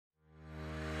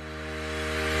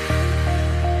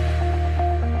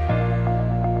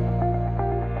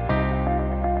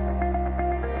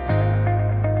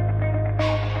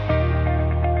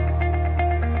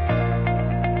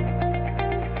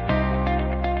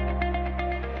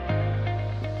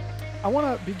I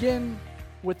want to begin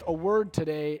with a word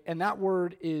today, and that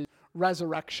word is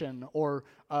resurrection, or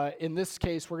in this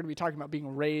case, we're going to be talking about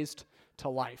being raised to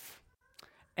life.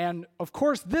 And of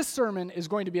course, this sermon is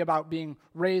going to be about being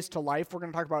raised to life. We're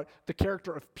going to talk about the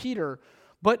character of Peter.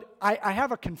 But I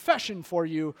have a confession for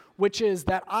you, which is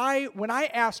that when I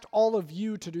asked all of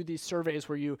you to do these surveys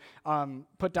where you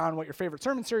put down what your favorite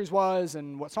sermon series was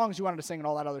and what songs you wanted to sing and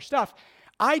all that other stuff,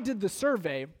 I did the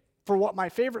survey for what my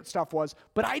favorite stuff was,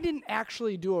 but I didn't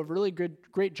actually do a really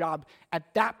great job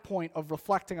at that point of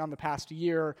reflecting on the past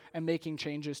year and making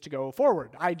changes to go forward.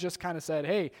 I just kind of said,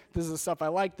 hey, this is the stuff I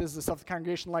like, this is the stuff the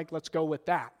congregation liked, let's go with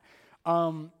that.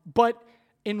 But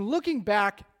in looking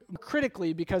back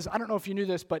critically, because I don't know if you knew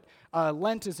this, but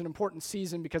Lent is an important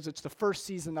season because it's the first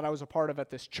season that I was a part of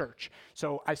at this church.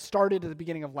 So I started at the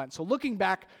beginning of Lent. So looking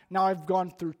back, now I've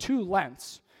gone through 2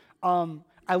 Lents.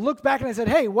 I looked back and I said,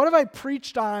 hey, what have I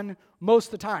preached on most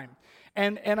of the time?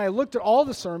 And I looked at all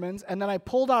the sermons, and then I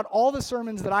pulled out all the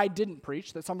sermons that I didn't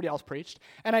preach, that somebody else preached,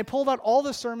 and I pulled out all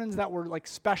the sermons that were like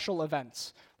special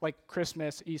events, like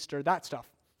Christmas, Easter, that stuff.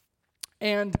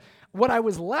 And what I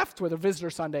was left with, a Visitor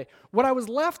Sunday, what I was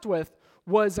left with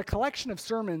was a collection of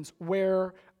sermons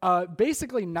where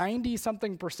basically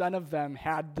 90-something% of them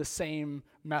had the same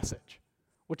message.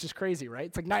 Which is crazy, right?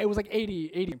 It's like it was like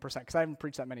 80% because I haven't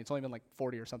preached that many. It's only been like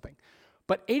 40 or something.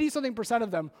 But 80-something% of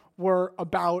them were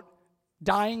about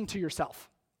dying to yourself,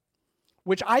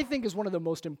 which I think is one of the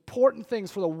most important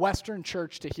things for the Western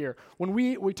church to hear. When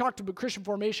we talked about Christian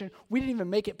formation, we didn't even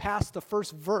make it past the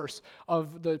first verse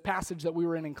of the passage that we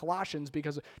were in Colossians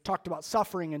because it talked about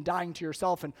suffering and dying to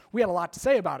yourself, and we had a lot to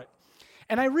say about it.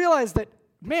 And I realized that,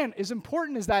 man, as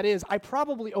important as that is, I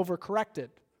probably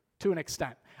overcorrected to an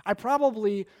extent. I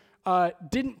probably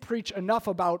didn't preach enough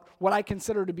about what I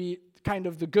consider to be kind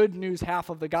of the good news half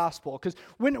of the gospel. Because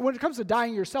when it comes to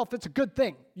dying yourself, that's a good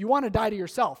thing. You want to die to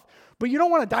yourself. But you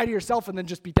don't want to die to yourself and then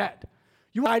just be dead.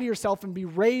 You want to die to yourself and be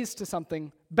raised to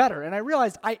something better. And I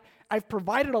realized I've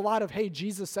provided a lot of, hey,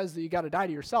 Jesus says that you got to die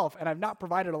to yourself, and I've not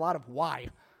provided a lot of why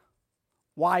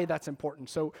that's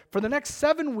important. So for the next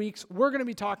 7 weeks, we're going to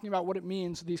be talking about what it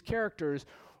means, these characters,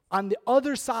 on the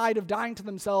other side of dying to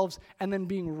themselves and then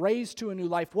being raised to a new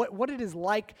life, what it is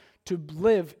like to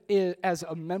live as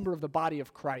a member of the body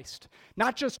of Christ.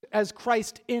 Not just as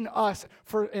Christ in us,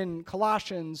 in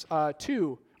Colossians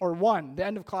 2 or 1, the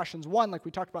end of Colossians 1, like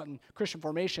we talked about in Christian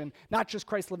formation, not just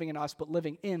Christ living in us, but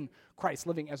living in Christ,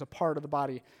 living as a part of the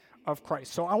body of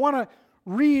Christ. So I want to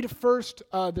read first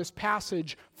this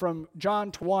passage from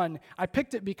John 1. I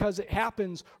picked it because it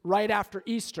happens right after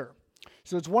Easter.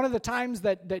 So it's one of the times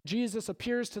that Jesus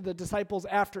appears to the disciples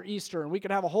after Easter, and we could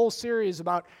have a whole series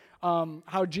about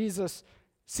how Jesus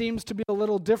seems to be a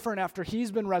little different after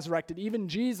he's been resurrected. Even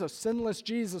Jesus, sinless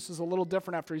Jesus, is a little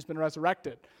different after he's been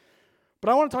resurrected. But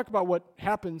I want to talk about what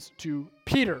happens to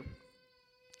Peter,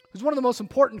 who's one of the most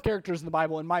important characters in the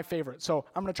Bible and my favorite. So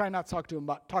I'm going to try not to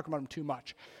talk about him too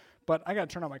much. But I got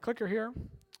to turn on my clicker here,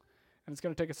 and it's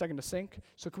going to take a second to sync.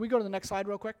 So can we go to the next slide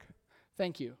real quick?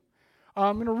 Thank you.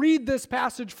 I'm going to read this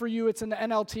passage for you. It's in the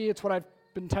NLT. It's what I've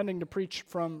been tending to preach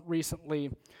from recently.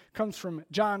 It comes from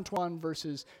John 1,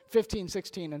 verses 15,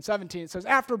 16, and 17. It says,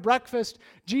 after breakfast,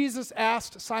 Jesus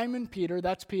asked Simon Peter,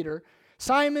 that's Peter,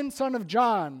 Simon, son of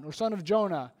John, or son of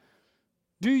Jonah,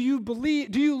 do you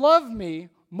love me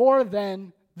more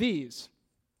than these?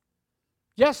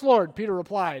 Yes, Lord, Peter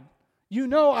replied. You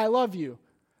know I love you.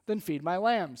 Then feed my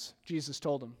lambs, Jesus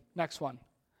told him. Next one.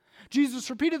 Jesus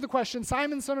repeated the question,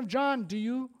 Simon, son of John, do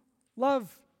you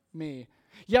love me?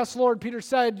 Yes, Lord, Peter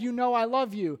said, you know I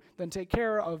love you. Then take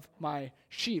care of my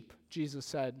sheep, Jesus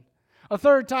said. A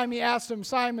third time he asked him,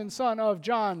 Simon, son of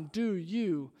John, do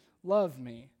you love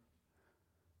me?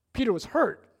 Peter was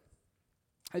hurt.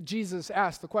 As Jesus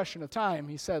asked the question of time,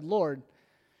 he said, Lord,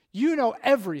 you know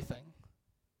everything,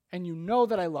 and you know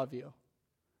that I love you.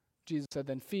 Jesus said,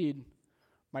 then feed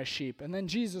my sheep. And then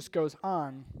Jesus goes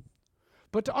on.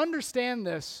 But to understand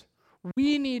this,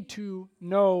 we need to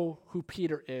know who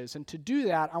Peter is. And to do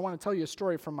that, I want to tell you a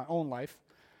story from my own life.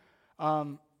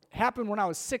 Happened when I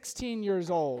was 16 years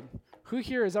old. Who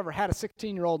here has ever had a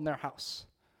 16-year-old in their house?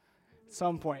 At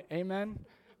some point, amen?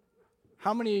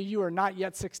 How many of you are not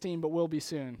yet 16 but will be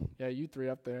soon? Yeah, you 3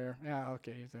 up there. Yeah,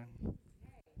 okay.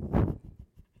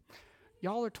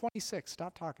 Y'all are 26.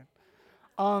 Stop talking.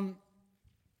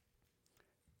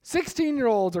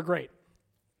 16-year-olds are great.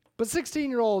 But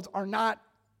 16-year-olds are not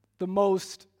the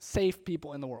most safe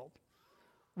people in the world.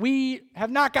 We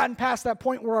have not gotten past that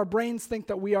point where our brains think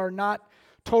that we are not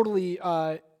totally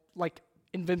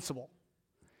invincible.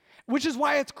 Which is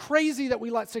why it's crazy that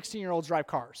we let 16-year-olds drive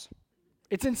cars.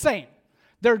 It's insane.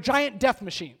 They're giant death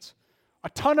machines. a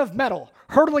ton of metal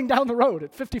hurtling down the road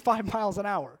at 55 miles an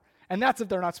hour. And that's if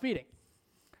they're not speeding.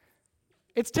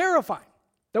 It's terrifying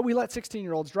that we let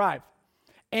 16-year-olds drive.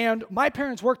 And my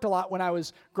parents worked a lot when I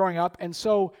was growing up, and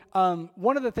so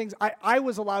one of the things, I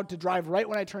was allowed to drive right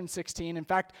when I turned 16. In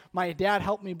fact, my dad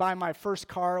helped me buy my first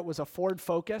car. It was a Ford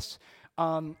Focus,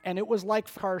 and it was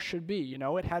like cars should be. You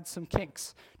know, it had some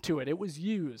kinks to it. It was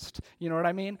used. You know what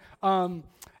I mean?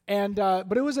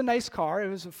 But it was a nice car. It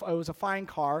was a fine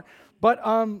car. But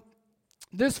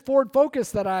this Ford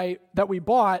Focus that we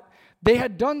bought, they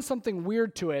had done something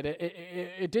weird to it.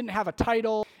 It didn't have a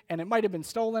title, and it might have been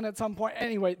stolen at some point.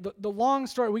 Anyway, the long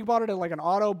story, we bought it at like an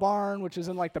auto barn, which is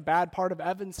in like the bad part of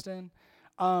Evanston.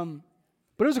 But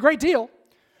it was a great deal.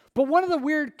 But one of the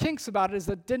weird kinks about it is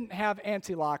that it didn't have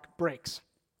anti-lock brakes.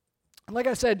 And like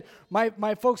I said,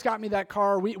 my folks got me that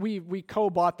car. We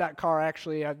co-bought that car,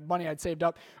 actually, money I'd saved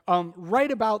up,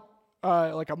 right about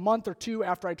like a month or two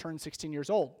after I turned 16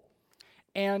 years old.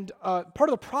 And part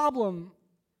of the problem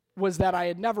was that I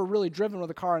had never really driven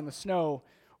with a car in the snow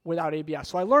without ABS.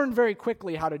 So I learned very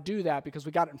quickly how to do that because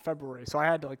we got it in February. So I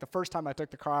had to, like, the first time I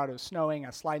took the car out, it was snowing. I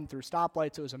was sliding through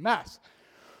stoplights. It was a mess.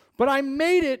 But I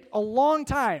made it a long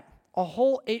time, a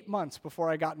whole 8 months before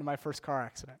I got into my first car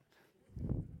accident.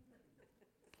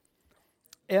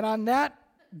 And on that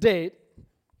date,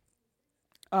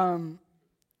 I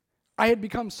had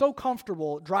become so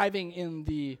comfortable driving in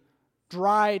the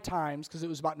dry times, because it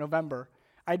was about November.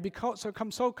 I'd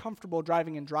become so comfortable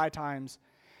driving in dry times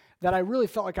that I really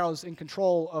felt like I was in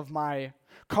control of my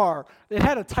car. It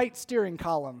had a tight steering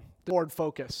column, the Ford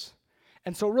Focus.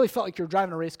 And so it really felt like you were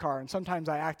driving a race car. And sometimes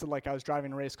I acted like I was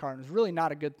driving a race car, and it was really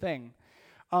not a good thing.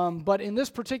 But in this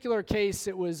particular case,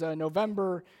 it was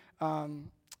November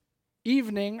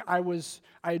evening. I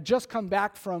had just come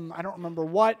back from, I don't remember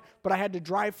what, but I had to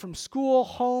drive from school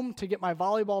home to get my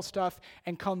volleyball stuff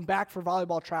and come back for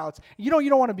volleyball tryouts. You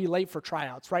don't want to be late for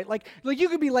tryouts, right? Like you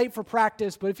could be late for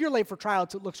practice, but if you're late for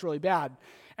tryouts, it looks really bad.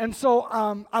 And so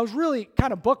I was really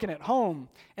kind of booking it home,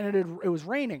 and it was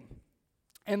raining.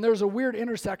 And there's a weird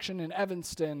intersection in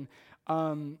Evanston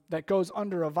that goes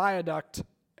under a viaduct,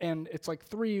 and it's like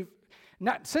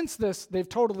since this, they've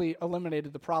totally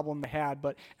eliminated the problem they had,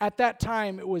 but at that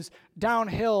time, it was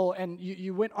downhill, and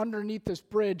you went underneath this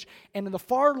bridge, and in the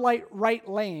far right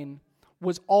lane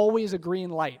was always a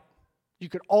green light. You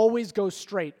could always go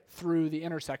straight through the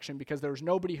intersection because there was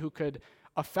nobody who could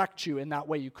affect you in that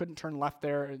way. You couldn't turn left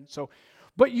there, and so,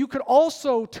 but you could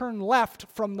also turn left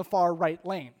from the far right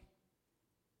lane.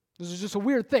 This is just a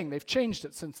weird thing. They've changed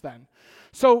it since then.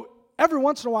 So every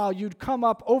once in a while, you'd come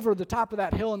up over the top of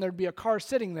that hill, and there'd be a car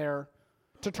sitting there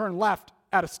to turn left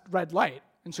at a red light.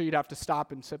 And so you'd have to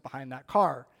stop and sit behind that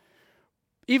car,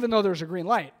 even though there's a green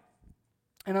light.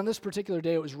 And on this particular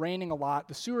day, it was raining a lot.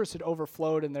 The sewers had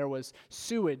overflowed, and there was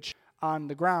sewage on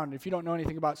the ground. If you don't know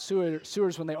anything about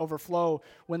sewers when they overflow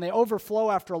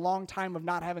after a long time of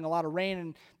not having a lot of rain,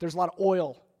 and there's a lot of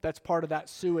oil that's part of that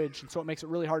sewage, and so it makes it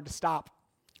really hard to stop.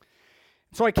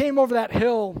 So I came over that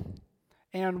hill,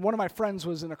 and one of my friends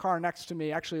was in a car next to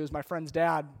me. Actually, it was my friend's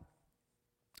dad.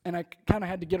 And I kind of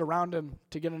had to get around him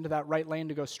to get into that right lane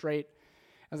to go straight.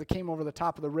 As I came over the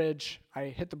top of the ridge, I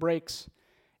hit the brakes,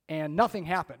 and nothing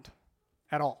happened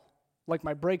at all. Like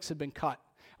my brakes had been cut.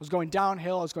 I was going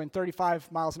downhill. I was going 35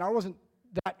 miles an hour.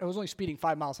 I was only speeding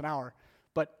 5 miles an hour,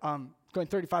 but going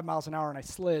 35 miles an hour, and I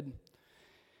slid.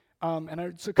 So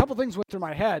a couple things went through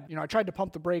my head. I tried to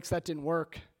pump the brakes. That didn't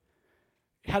work.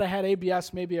 Had I had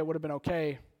ABS, maybe it would have been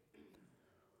okay.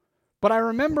 But I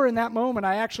remember in that moment,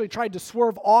 I actually tried to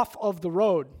swerve off of the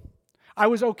road. I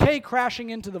was okay crashing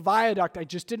into the viaduct. I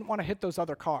just didn't want to hit those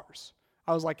other cars.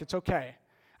 I was like, it's okay.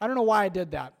 I don't know why I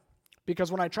did that.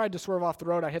 Because when I tried to swerve off the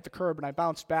road, I hit the curb and I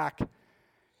bounced back.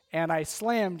 And I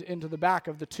slammed into the back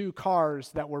of the two cars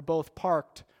that were both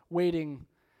parked, waiting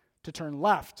to turn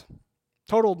left.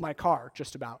 Totaled my car,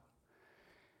 just about.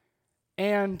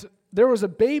 And there was a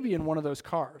baby in one of those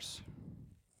cars,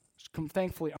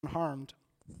 thankfully unharmed.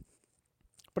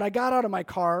 But I got out of my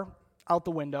car, out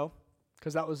the window,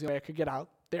 because that was the way I could get out.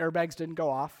 The airbags didn't go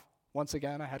off. Once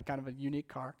again, I had kind of a unique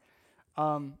car.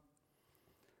 And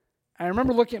I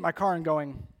remember looking at my car and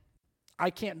going, I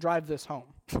can't drive this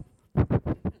home.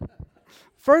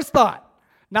 First thought,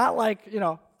 not like,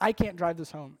 I can't drive this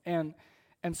home. And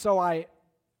so I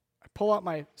pull out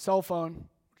my cell phone,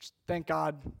 which thank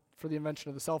God for the invention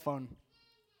of the cell phone.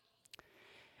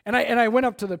 And I went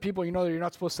up to the people, you're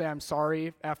not supposed to say I'm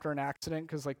sorry after an accident,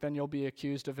 because then you'll be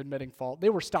accused of admitting fault. They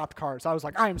were stopped cars. I was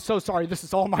like, I am so sorry, this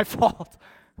is all my fault.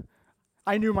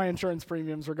 I knew my insurance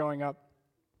premiums were going up.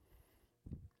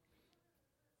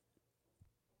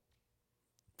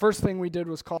 First thing we did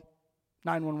was call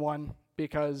 911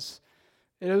 because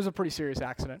it was a pretty serious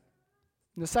accident.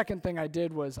 And the second thing I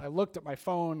did was I looked at my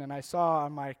phone and I saw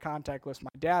on my contact list my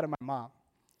dad and my mom.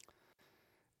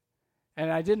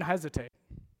 And I didn't hesitate.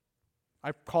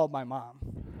 I called my mom.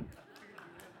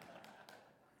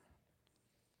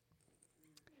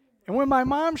 And when my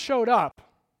mom showed up,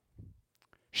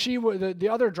 the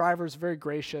other drivers very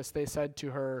gracious. They said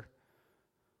to her,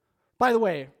 by the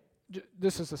way,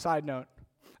 this is a side note,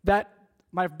 that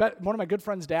one of my good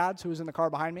friend's dads who was in the car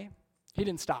behind me, he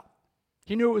didn't stop.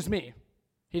 He knew it was me.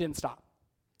 He didn't stop.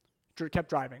 Kept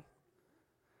driving.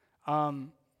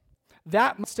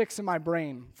 That sticks in my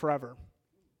brain forever.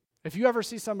 If you ever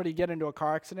see somebody get into a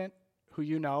car accident who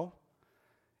you know,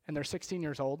 and they're 16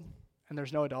 years old, and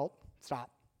there's no adult, stop.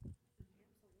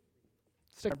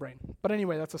 Stick in my brain. But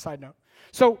anyway, that's a side note.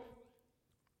 So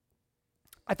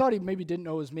I thought he maybe didn't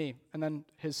know it was me. And then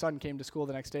his son came to school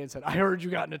the next day and said, I heard you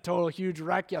got in a total huge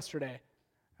wreck yesterday.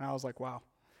 And I was like, wow.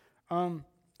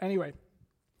 Anyway.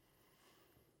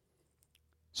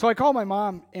 So I called my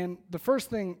mom, and the first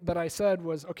thing that I said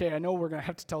was, okay, I know we're going to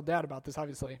have to tell Dad about this,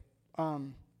 obviously.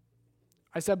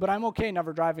 I said, but I'm okay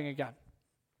never driving again.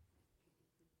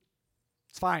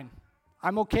 It's fine.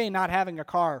 I'm okay not having a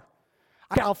car.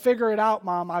 I'll figure it out,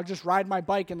 Mom. I'll just ride my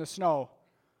bike in the snow.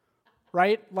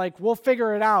 Right? Like, we'll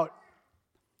figure it out.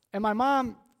 And my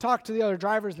mom talked to the other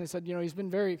drivers, and they said, he's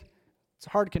been it's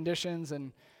hard conditions,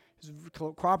 and he's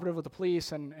cooperative with the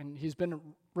police, and he's been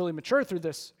really mature through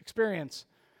this experience.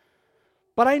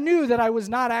 But I knew that I was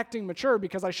not acting mature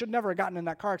because I should never have gotten in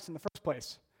that car accident in the first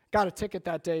place. Got a ticket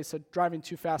that day, said driving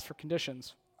too fast for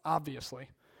conditions, obviously.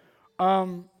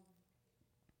 But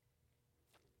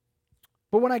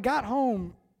when I got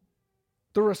home,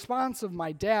 the response of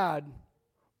my dad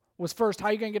was first, how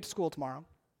are you going to get to school tomorrow?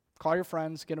 Call your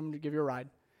friends, get them to give you a ride.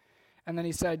 And then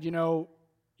he said, you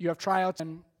have tryouts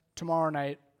tomorrow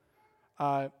night.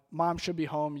 Mom should be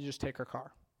home. You just take her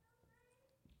car.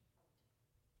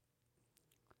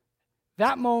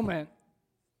 That moment,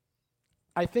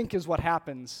 I think, is what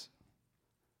happens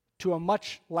to a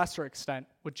much lesser extent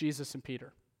with Jesus and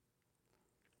Peter.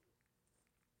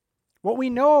 What we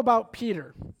know about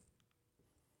Peter,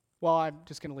 well, I'm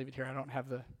just going to leave it here. I don't have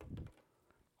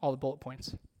all the bullet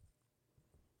points.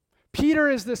 Peter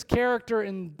is this character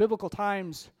in biblical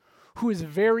times who is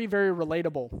very, very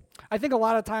relatable. I think a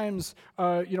lot of times,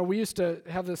 we used to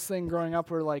have this thing growing up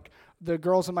where, like, the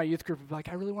girls in my youth group would be like,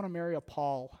 I really want to marry a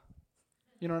Paul.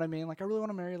 You know what I mean? Like, I really want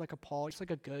to marry, like, a Paul. He's,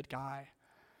 like, a good guy.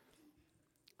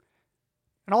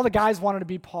 And all the guys wanted to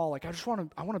be Paul. Like, I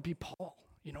want to be Paul.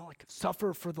 Like,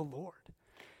 suffer for the Lord.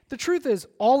 The truth is,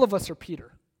 all of us are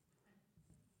Peter.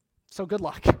 So good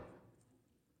luck.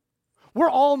 We're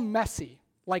all messy,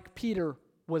 like Peter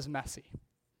was messy.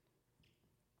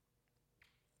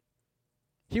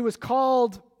 He was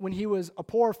called when he was a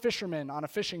poor fisherman on a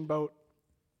fishing boat.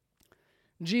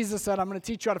 Jesus said, I'm going to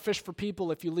teach you how to fish for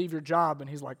people if you leave your job. And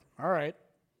he's like, all right.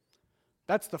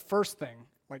 That's the first thing.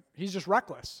 Like, he's just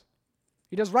reckless.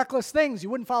 He does reckless things. You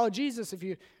wouldn't follow Jesus if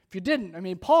you didn't. I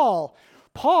mean, Paul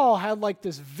had like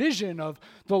this vision of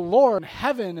the Lord in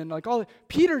heaven and like all.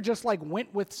 Peter just like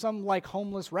went with some like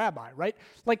homeless rabbi, right?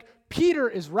 Like, Peter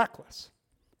is reckless.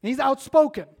 He's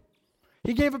outspoken.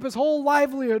 He gave up his whole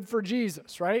livelihood for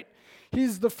Jesus, right?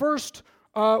 He's the first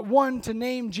one to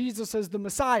name Jesus as the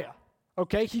Messiah.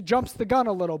 Okay, he jumps the gun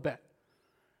a little bit.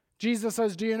 Jesus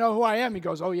says, do you know who I am? He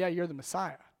goes, oh yeah, you're the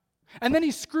Messiah. And then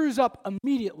he screws up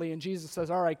immediately, and Jesus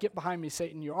says, all right, get behind me,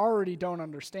 Satan. You already don't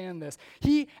understand this.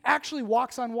 He actually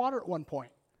walks on water at one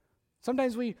point.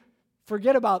 Sometimes we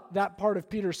forget about that part of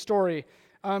Peter's story.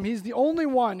 He's the only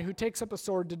one who takes up a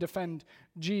sword to defend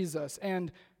Jesus.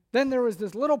 And then there was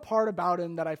this little part about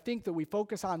him that I think that we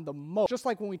focus on the most. Just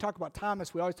like when we talk about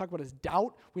Thomas, we always talk about his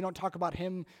doubt. We don't talk about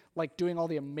him like doing all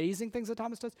the amazing things that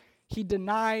Thomas does. He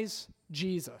denies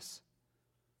Jesus.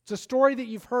 It's a story that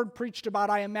you've heard preached about,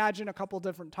 I imagine, a couple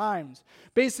different times.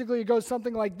 Basically, it goes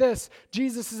something like this.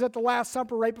 Jesus is at the Last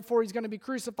Supper right before he's going to be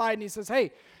crucified, and he says,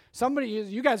 hey,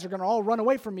 you guys are going to all run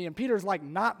away from me. And Peter's like,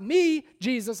 not me,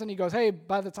 Jesus. And he goes, hey,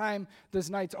 by the time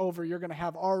this night's over, you're going to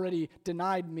have already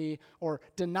denied me or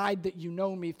denied that you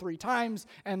know me 3 times.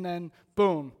 And then,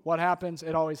 boom, what happens?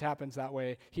 It always happens that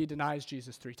way. He denies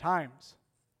Jesus 3 times.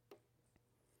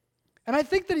 And I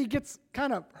think that he gets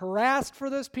kind of harassed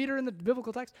for this, Peter, in the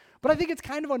biblical text. But I think it's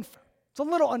kind of unfair. It's a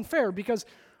little unfair because,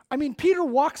 Peter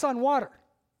walks on water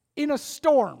in a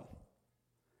storm.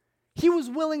 He was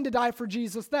willing to die for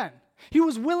Jesus then. He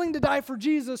was willing to die for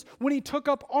Jesus when he took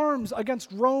up arms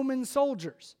against Roman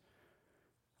soldiers.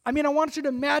 I want you to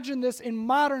imagine this in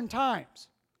modern times.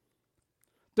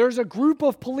 There's a group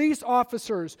of police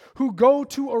officers who go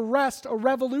to arrest a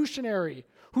revolutionary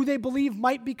who they believe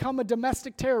might become a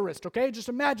domestic terrorist, okay? Just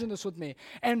imagine this with me.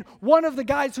 And one of the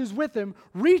guys who's with him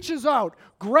reaches out,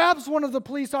 grabs one of the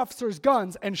police officer's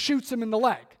guns, and shoots him in the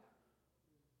leg.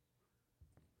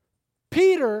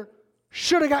 Peter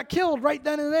should have got killed right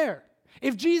then and there.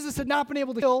 If Jesus had not been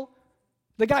able to kill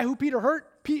the guy who Peter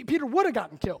hurt, Peter would have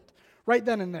gotten killed right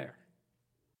then and there.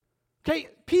 Okay,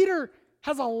 Peter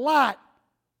has a lot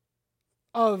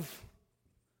of,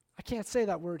 I can't say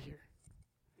that word here.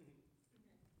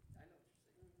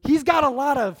 He's got a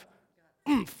lot of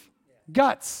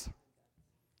guts.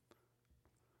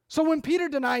 So when Peter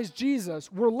denies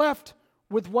Jesus, we're left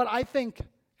with what I think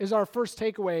is our first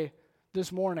takeaway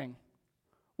this morning,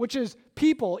 which is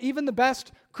people, even the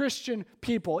best Christian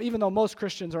people, even though most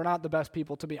Christians are not the best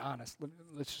people, to be honest.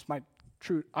 That's just my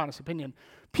true, honest opinion.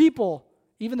 People,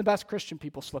 even the best Christian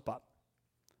people, slip up.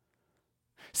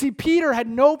 See, Peter had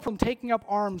no problem taking up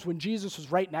arms when Jesus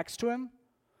was right next to him.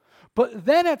 But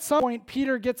then at some point,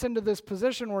 Peter gets into this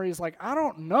position where he's like, I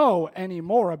don't know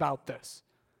anymore about this.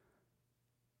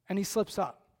 And he slips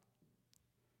up.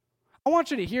 I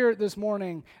want you to hear this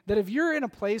morning that if you're in a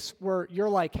place where you're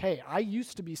like, hey, I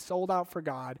used to be sold out for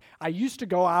God. I used to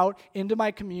go out into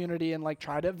my community and like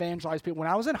try to evangelize people. When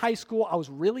I was in high school, I was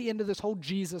really into this whole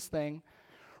Jesus thing,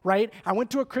 right? I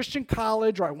went to a Christian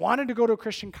college, or I wanted to go to a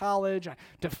Christian college. I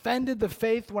defended the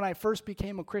faith when I first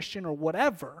became a Christian or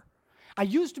whatever. I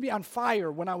used to be on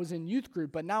fire when I was in youth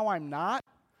group, but now I'm not.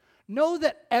 Know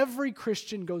that every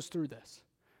Christian goes through this,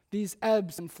 these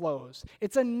ebbs and flows.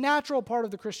 It's a natural part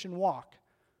of the Christian walk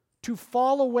to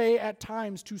fall away at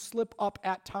times, to slip up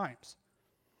at times.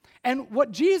 And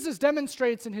what Jesus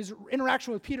demonstrates in his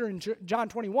interaction with Peter in John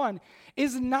 21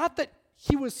 is not that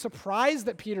he was surprised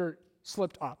that Peter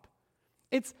slipped up.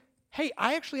 It's, hey,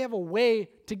 I actually have a way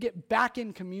to get back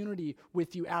in community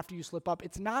with you after you slip up.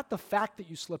 It's not the fact that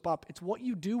you slip up, it's what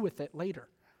you do with it later.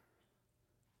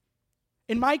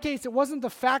 In my case, it wasn't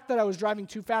the fact that I was driving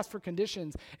too fast for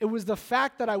conditions. It was the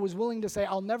fact that I was willing to say,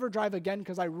 I'll never drive again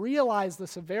because I realized the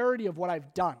severity of what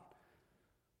I've done.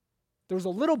 There was a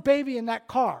little baby in that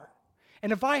car.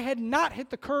 And if I had not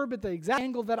hit the curb at the exact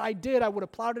angle that I did, I would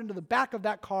have plowed into the back of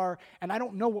that car, and I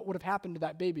don't know what would have happened to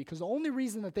that baby, because the only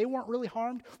reason that they weren't really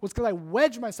harmed was because I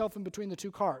wedged myself in between the two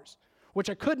cars, which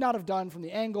I could not have done from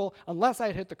the angle unless I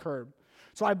had hit the curb.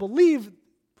 So I believe,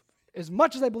 as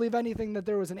much as I believe anything, that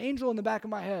there was an angel in the back of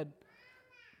my head,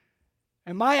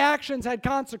 and my actions had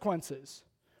consequences.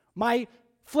 My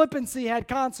flippancy had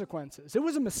consequences. It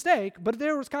was a mistake, but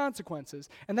there was consequences.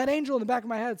 And that angel in the back of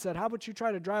my head said, how about you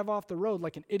try to drive off the road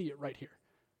like an idiot right here?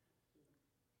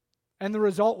 And the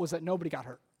result was that nobody got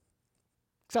hurt,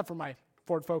 except for my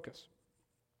Ford Focus,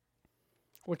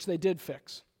 which they did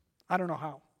fix. I don't know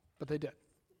how, but they did.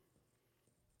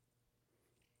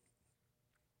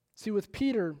 See, with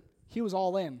Peter, he was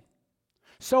all in.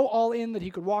 So all in that he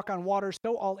could walk on water,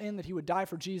 so all in that he would die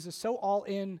for Jesus, so all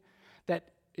in that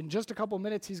in just a couple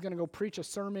minutes, he's going to go preach a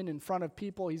sermon in front of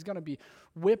people. He's going to be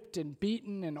whipped and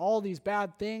beaten and all these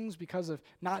bad things because of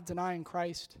not denying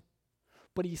Christ.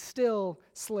 But he still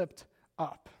slipped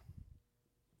up.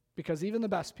 Because even the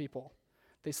best people,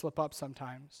 they slip up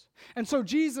sometimes. And so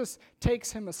Jesus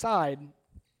takes him aside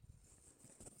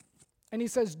and he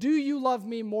says, do you love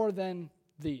me more than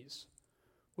these?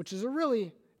 Which is a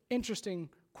really interesting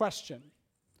question.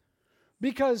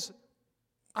 Because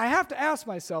I have to ask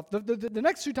myself, the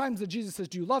next two times that Jesus says,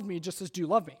 do you love me, he just says, do you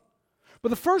love me? But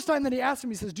the first time that he asked him,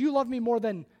 he says, do you love me more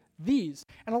than these?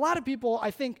 And a lot of people,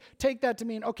 I think, take that to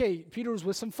mean, okay, Peter was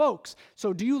with some folks,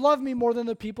 so do you love me more than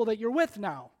the people that you're with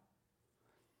now?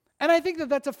 And I think that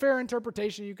that's a fair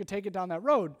interpretation. You could take it down that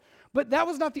road. But that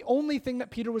was not the only thing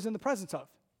that Peter was in the presence of.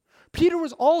 Peter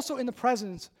was also in the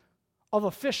presence of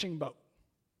a fishing boat.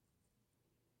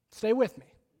 Stay with me.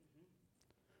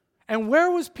 And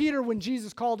where was Peter when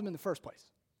Jesus called him in the first place?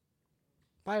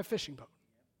 By a fishing boat.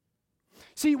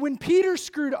 See, when Peter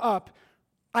screwed up,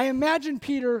 I imagine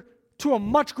Peter to a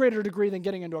much greater degree than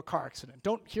getting into a car accident.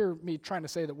 Don't hear me trying to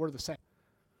say that we're the same.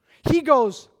 He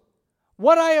goes,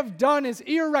 what I have done is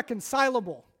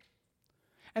irreconcilable.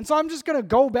 And so I'm just going to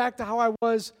go back to how I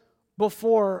was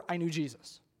before I knew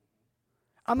Jesus.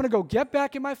 I'm going to go get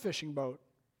back in my fishing boat.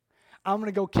 I'm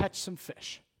going to go catch some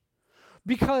fish.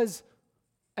 Because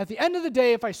at the end of the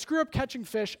day, if I screw up catching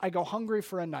fish, I go hungry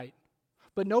for a night.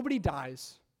 But nobody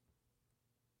dies.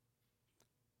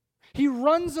 He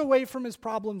runs away from his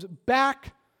problems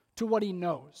back to what he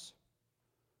knows.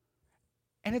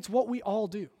 And it's what we all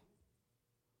do.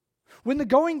 When the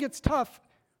going gets tough,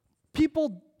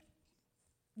 people,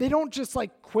 they don't just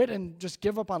like quit and just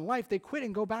give up on life. They quit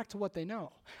and go back to what they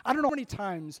know. I don't know how many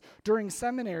times during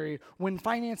seminary when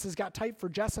finances got tight for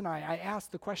Jess and I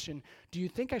asked the question, do you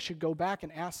think I should go back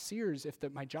and ask Sears if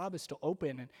my job is still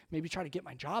open and maybe try to get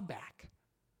my job back,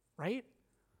 right?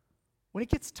 When it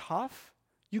gets tough,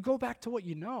 you go back to what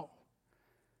you know.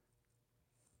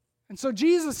 And so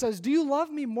Jesus says, do you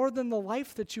love me more than the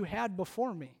life that you had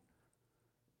before me,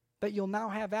 that you'll now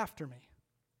have after me?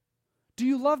 Do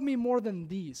you love me more than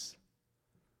these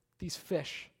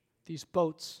fish, these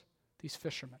boats, these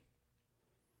fishermen?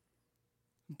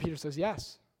 And Peter says,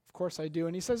 yes, of course I do.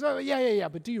 And he says, oh, yeah,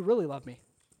 but do you really love me?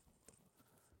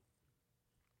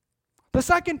 The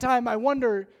second time, I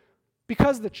wonder,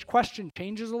 because the question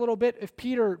changes a little bit, if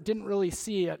Peter didn't really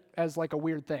see it as like a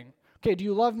weird thing. Okay, do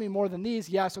you love me more than these?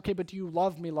 Yes, okay, but do you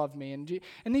love me? And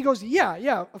he goes,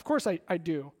 yeah, of course I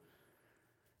do.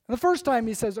 And the first time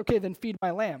he says, okay, then feed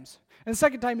my lambs. And the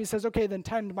second time he says, okay, then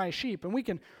tend my sheep. And we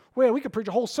could preach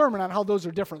a whole sermon on how those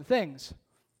are different things.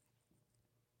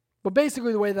 But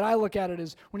basically the way that I look at it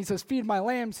is when he says feed my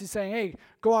lambs, he's saying, hey,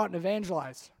 go out and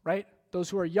evangelize, right? Those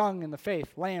who are young in the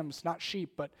faith, lambs, not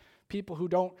sheep, but people who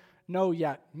don't know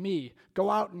yet me. Go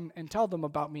out and tell them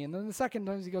about me. And then the second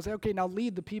time he goes, okay, now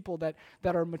lead the people that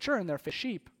are mature in their faith,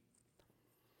 sheep.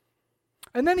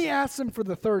 And then he asks them for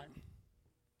the third.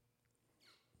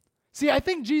 See, I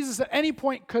think Jesus at any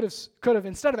point could have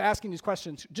instead of asking these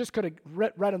questions, just could have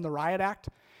read him the riot act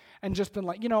and just been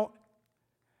like,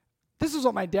 this is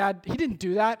what my dad, he didn't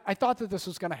do that. I thought that this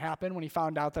was going to happen when he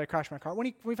found out that I crashed my car. When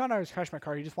he found out I was crashed my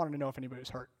car, he just wanted to know if anybody was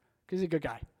hurt because he's a good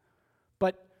guy.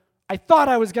 But I thought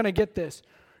I was going to get this.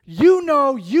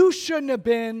 You shouldn't have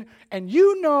been, and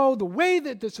the way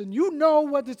that this, and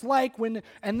what it's like when,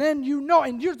 and then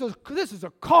and this is a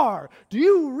car. Do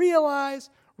you realize,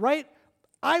 right?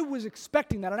 I was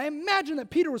expecting that, and I imagine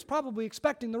that Peter was probably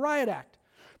expecting the riot act.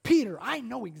 Peter, I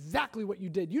know exactly what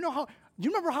you did. You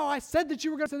remember how I said that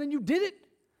you were going to, and then you did it?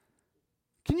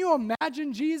 Can you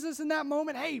imagine Jesus in that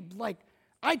moment? Hey,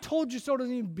 I told you so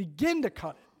doesn't even begin to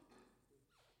cut it.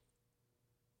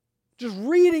 Just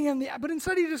reading but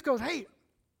instead he just goes, hey,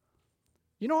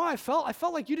 you know how I felt? I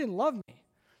felt like you didn't love me.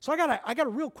 So I got a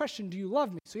real question, do you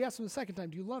love me? So he asked him the second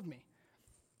time, do you love me?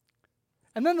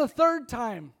 And then the third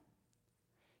time,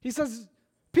 he says,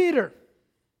 Peter.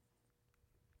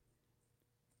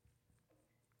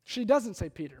 She doesn't say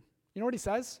Peter. You know what he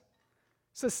says?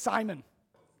 He says Simon.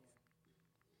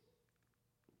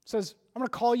 He says, I'm going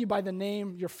to call you by the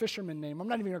name, your fisherman name. I'm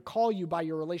not even going to call you by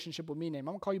your relationship with me name.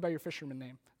 I'm going to call you by your fisherman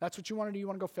name. That's what you want to do? You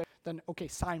want to go fish? Then, okay,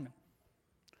 Simon.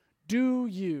 Do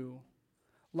you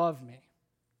love me?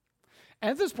 And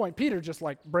at this point, Peter just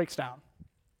breaks down.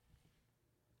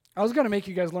 I was going to make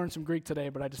you guys learn some Greek today,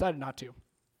 but I decided not to.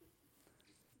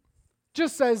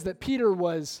 Just says that Peter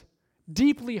was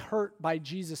deeply hurt by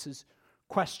Jesus'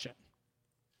 question.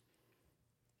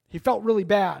 He felt really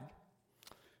bad.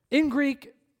 In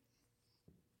Greek,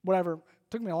 whatever, it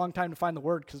took me a long time to find the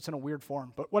word because it's in a weird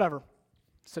form, but whatever.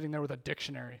 Sitting there with a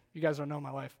dictionary. You guys don't know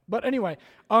my life. But anyway,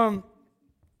 it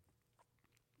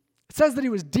says that he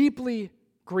was deeply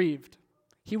grieved.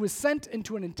 He was sent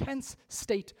into an intense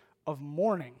state of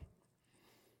mourning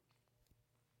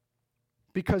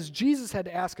because Jesus had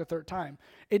to ask a third time.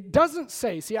 It doesn't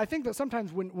say, see, I think that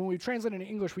sometimes when we translate into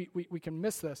English, we can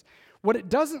miss this. What it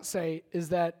doesn't say is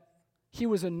that he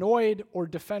was annoyed or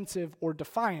defensive or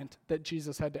defiant that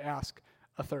Jesus had to ask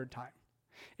a third time.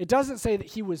 It doesn't say that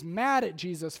he was mad at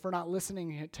Jesus for not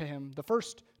listening to him the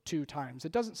first two times.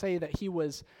 It doesn't say that he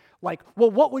was like, well,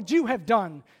 what would you have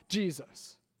done,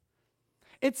 Jesus?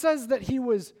 It says that he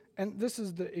was, and this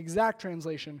is the exact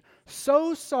translation,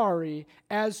 so sorry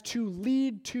as to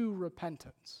lead to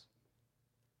repentance.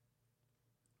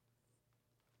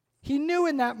 He knew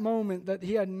in that moment that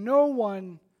he had no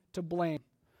one to blame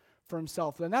for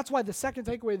himself. And that's why the second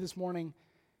takeaway this morning,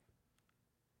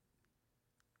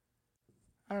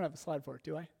 I don't have a slide for it,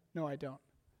 do I? No, I don't.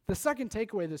 The second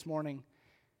takeaway this morning,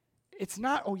 it's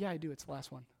not, oh yeah, I do, it's the last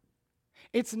one.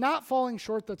 It's not falling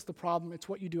short that's the problem, it's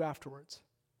what you do afterwards.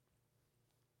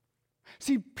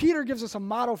 See, Peter gives us a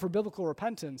model for biblical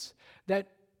repentance that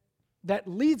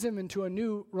leads him into a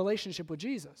new relationship with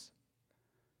Jesus.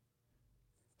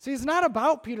 See, it's not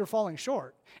about Peter falling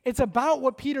short. It's about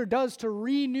what Peter does to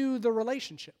renew the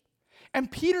relationship. And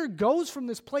Peter goes from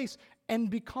this place and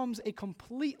becomes a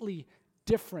completely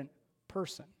different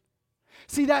person.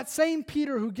 See, that same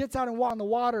Peter who gets out and walks on the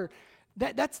water,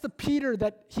 that's the Peter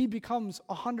that he becomes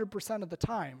 100% of the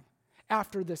time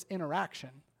after this interaction.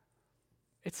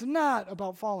 It's not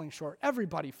about falling short.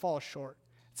 Everybody falls short.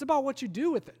 It's about what you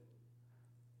do with it.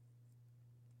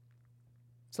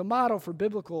 It's a model for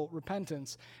biblical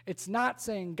repentance. It's not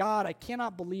saying, God, I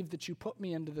cannot believe that you put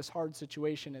me into this hard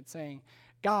situation. It's saying,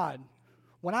 God,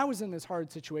 when I was in this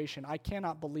hard situation, I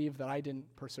cannot believe that I didn't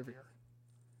persevere.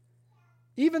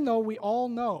 Even though we all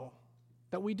know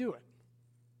that we do it.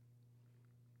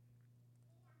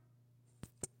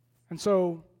 And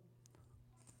so,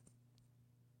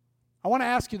 I want to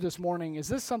ask you this morning, is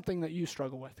this something that you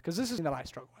struggle with? Because this is something that I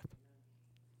struggle with.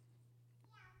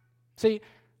 See,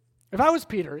 if I was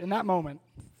Peter in that moment,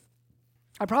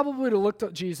 I probably would have looked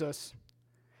at Jesus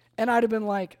and I'd have been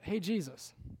like, hey,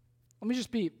 Jesus, let me just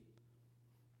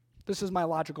this is my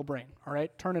logical brain, all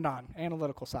right? Turn it on,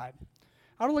 analytical side.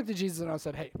 I would have looked at Jesus and I would have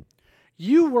said, hey,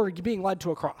 you were being led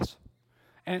to a cross.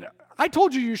 And I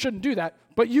told you shouldn't do that,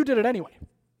 but you did it anyway.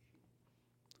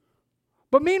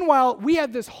 But meanwhile, we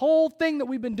had this whole thing that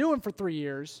we've been doing for 3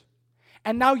 years,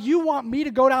 and now you want me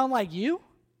to go down like you?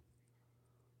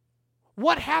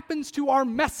 What happens to our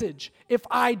message if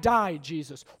I die,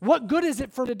 Jesus? What good is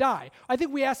it for to die? I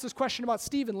think we asked this question about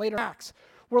Stephen later in Acts.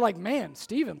 We're like, man,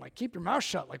 Stephen, like, keep your mouth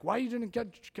shut. Like, why you didn't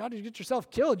get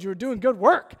yourself killed? You were doing good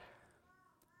work.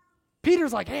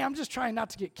 Peter's like, hey, I'm just trying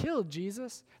not to get killed,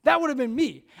 Jesus. That would have been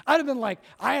me. I'd have been like,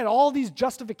 I had all these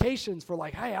justifications for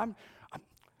like, hey,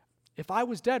 if I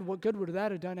was dead, what good would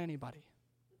that have done anybody?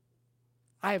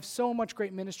 I have so much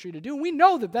great ministry to do. And we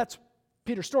know that that's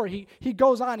Peter's story. He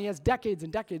goes on. He has decades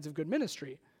and decades of good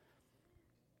ministry.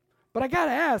 But I got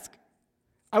to ask,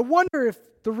 I wonder if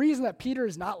the reason that Peter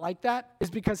is not like that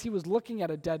is because he was looking at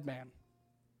a dead man.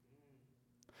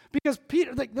 Because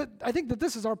Peter, I think that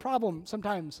this is our problem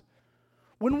sometimes.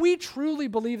 When we truly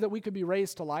believe that we could be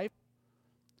raised to life,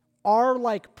 our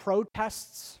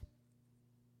protests,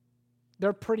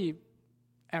 they're pretty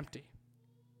empty.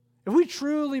 If we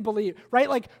truly believe, right?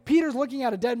 Like Peter's looking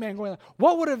at a dead man going,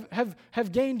 what would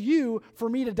have gained you for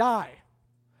me to die?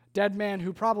 Dead man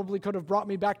who probably could have brought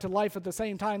me back to life at the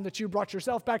same time that you brought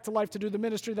yourself back to life to do the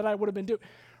ministry that I would have been doing.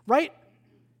 Right?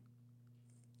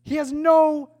 He has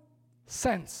no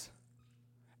sense.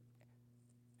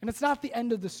 And it's not the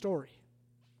end of the story.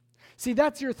 See,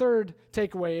 that's your third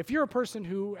takeaway. If you're a person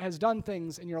who has done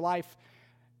things in your life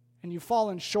and you've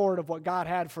fallen short of what God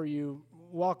had for you,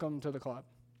 welcome to the club.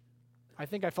 I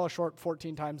think I fell short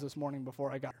 14 times this morning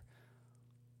before I got here.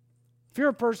 If you're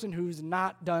a person who's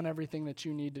not done everything that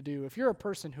you need to do, if you're a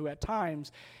person who at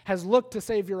times has looked to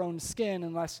save your own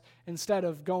skin instead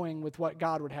of going with what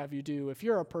God would have you do, if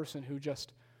you're a person who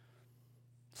just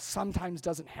sometimes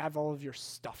doesn't have all of your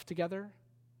stuff together,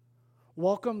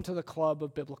 welcome to the club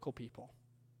of biblical people.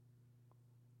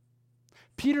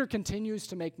 Peter continues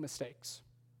to make mistakes.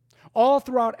 All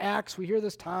throughout Acts, we hear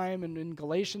this time, and in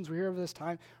Galatians, we hear of this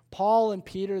time. Paul and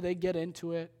Peter, they get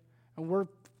into it, and we're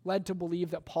led to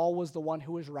believe that Paul was the one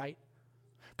who was right.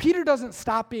 Peter doesn't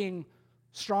stop being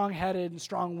strong-headed and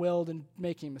strong-willed and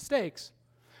making mistakes,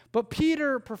 but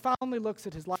Peter profoundly looks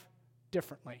at his life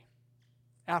differently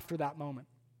after that moment.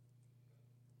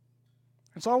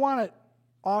 And so I want to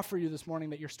offer you this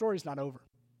morning that your story's not over.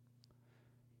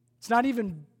 It's not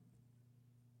even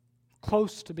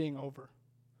close to being over.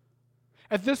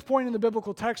 At this point in the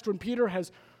biblical text, when Peter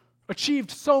has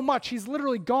achieved so much, he's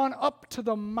literally gone up to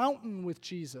the mountain with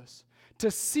Jesus to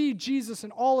see Jesus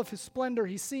in all of his splendor.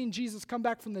 He's seen Jesus come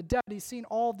back from the dead. He's seen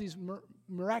all of these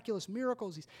miraculous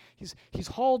miracles. He's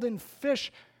hauled in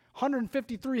fish,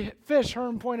 153 fish,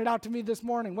 Herm pointed out to me this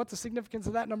morning. What the significance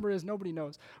of that number is, nobody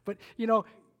knows. But,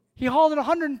 he hauled in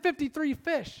 153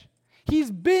 fish.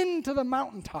 He's been to the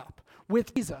mountaintop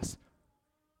with Jesus.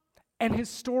 And his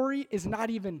story is not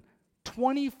even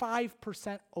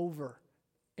 25% over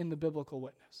in the biblical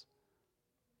witness.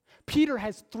 Peter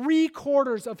has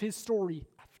 3/4 of his story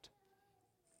left.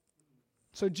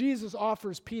 So Jesus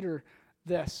offers Peter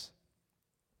this.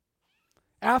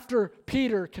 After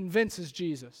Peter convinces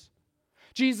Jesus,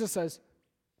 Jesus says,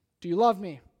 do you love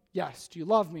me? Yes. Do you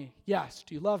love me? Yes.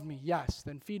 Do you love me? Yes.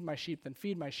 Then feed my sheep, then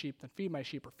feed my sheep, then feed my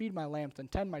sheep, or feed my lambs, then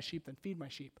tend my sheep, then feed my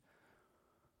sheep.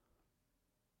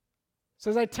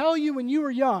 Says, I tell you, when you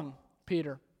were young,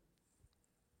 Peter,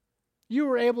 you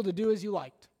were able to do as you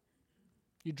liked.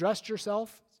 You dressed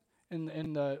yourself.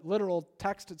 In the literal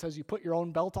text, it says you put your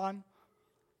own belt on.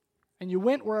 And you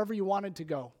went wherever you wanted to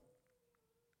go.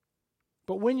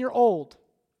 But when you're old,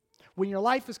 when your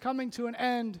life is coming to an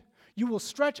end, you will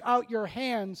stretch out your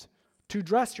hands to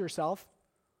dress yourself,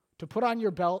 to put on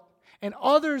your belt, and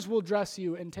others will dress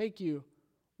you and take you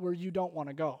where you don't want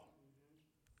to go.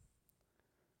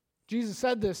 Jesus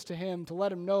said this to him to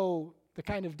let him know the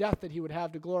kind of death that he would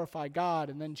have to glorify God.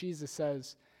 And then Jesus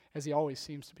says, as he always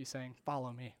seems to be saying,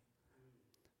 follow me.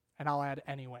 And I'll add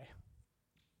anyway.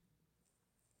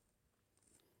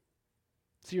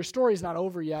 So your story's not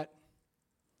over yet.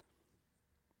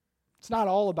 It's not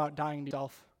all about dying to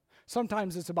yourself.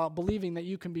 Sometimes it's about believing that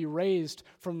you can be raised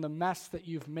from the mess that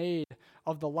you've made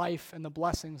of the life and the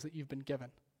blessings that you've been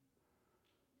given.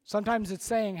 Sometimes it's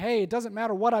saying, hey, it doesn't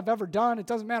matter what I've ever done. It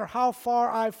doesn't matter how far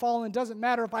I've fallen. It doesn't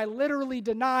matter if I literally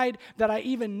denied that I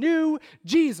even knew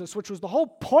Jesus, which was the whole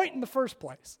point in the first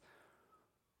place.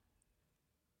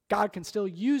 God can still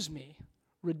use me,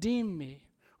 redeem me,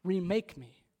 remake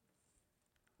me.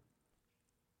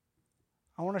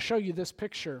 I want to show you this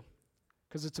picture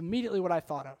because it's immediately what I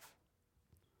thought of.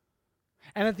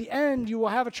 And at the end, you will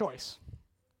have a choice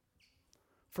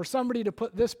for somebody to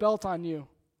put this belt on you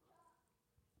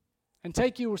and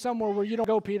take you somewhere where you don't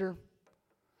go, Peter,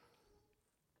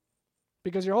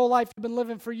 because your whole life you've been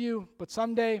living for you, but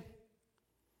someday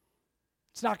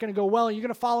it's not going to go well. You're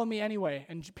going to follow me anyway.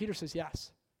 And Peter says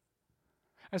yes.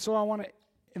 And so I want to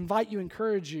invite you,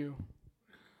 encourage you,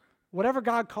 whatever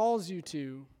God calls you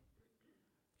to,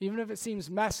 even if it seems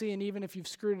messy and even if you've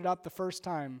screwed it up the first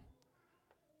time.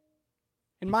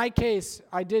 In my case,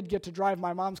 I did get to drive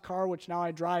my mom's car, which now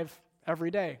I drive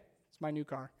every day. It's my new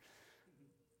car.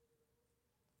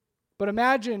 But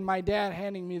imagine my dad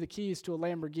handing me the keys to a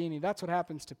Lamborghini. That's what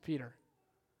happens to Peter.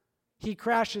 He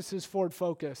crashes his Ford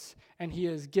Focus, and he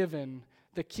is given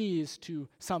the keys to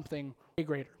something way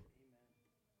greater.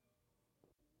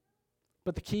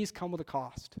 But the keys come with a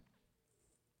cost.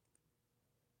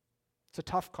 It's a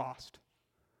tough cost,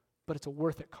 but it's a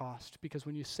worth it cost, because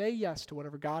when you say yes to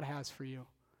whatever God has for you,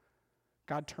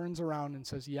 God turns around and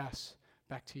says yes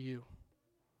back to you.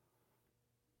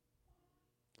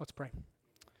 Let's pray.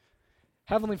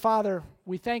 Heavenly Father,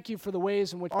 we thank you for the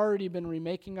ways in which you've already been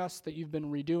remaking us, that you've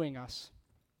been redoing us.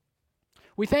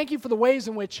 We thank you for the ways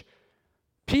in which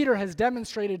Peter has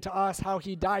demonstrated to us how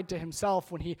he died to himself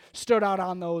when he stood out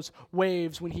on those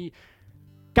waves, when he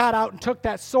got out and took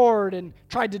that sword and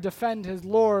tried to defend his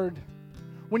Lord,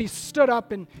 when he stood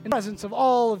up in the presence of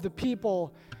all of the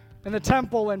people in the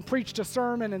temple and preached a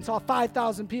sermon and saw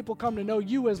 5,000 people come to know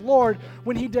you as Lord,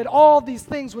 when he did all these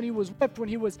things, when he was whipped, when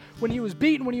he was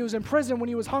beaten, when he was in prison, when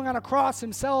he was hung on a cross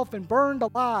himself and burned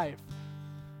alive.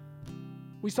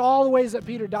 We saw all the ways that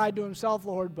Peter died to himself,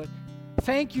 Lord, but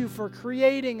thank you for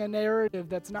creating a narrative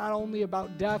that's not only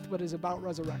about death, but is about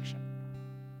resurrection.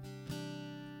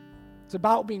 It's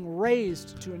about being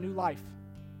raised to a new life,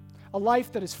 a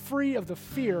life that is free of the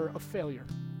fear of failure,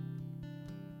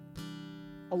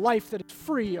 a life that is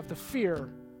free of the fear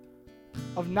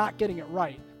of not getting it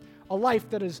right, a life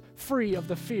that is free of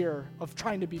the fear of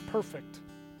trying to be perfect.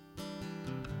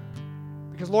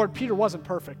 Because, Lord, Peter wasn't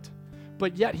perfect,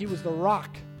 but yet he was the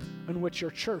rock on which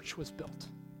your church was built.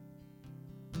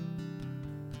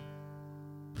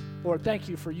 Lord, thank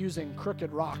you for using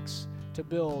crooked rocks to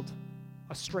build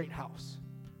a straight house,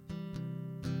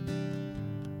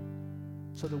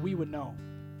 so that we would know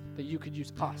that you could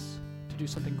use us to do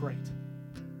something great.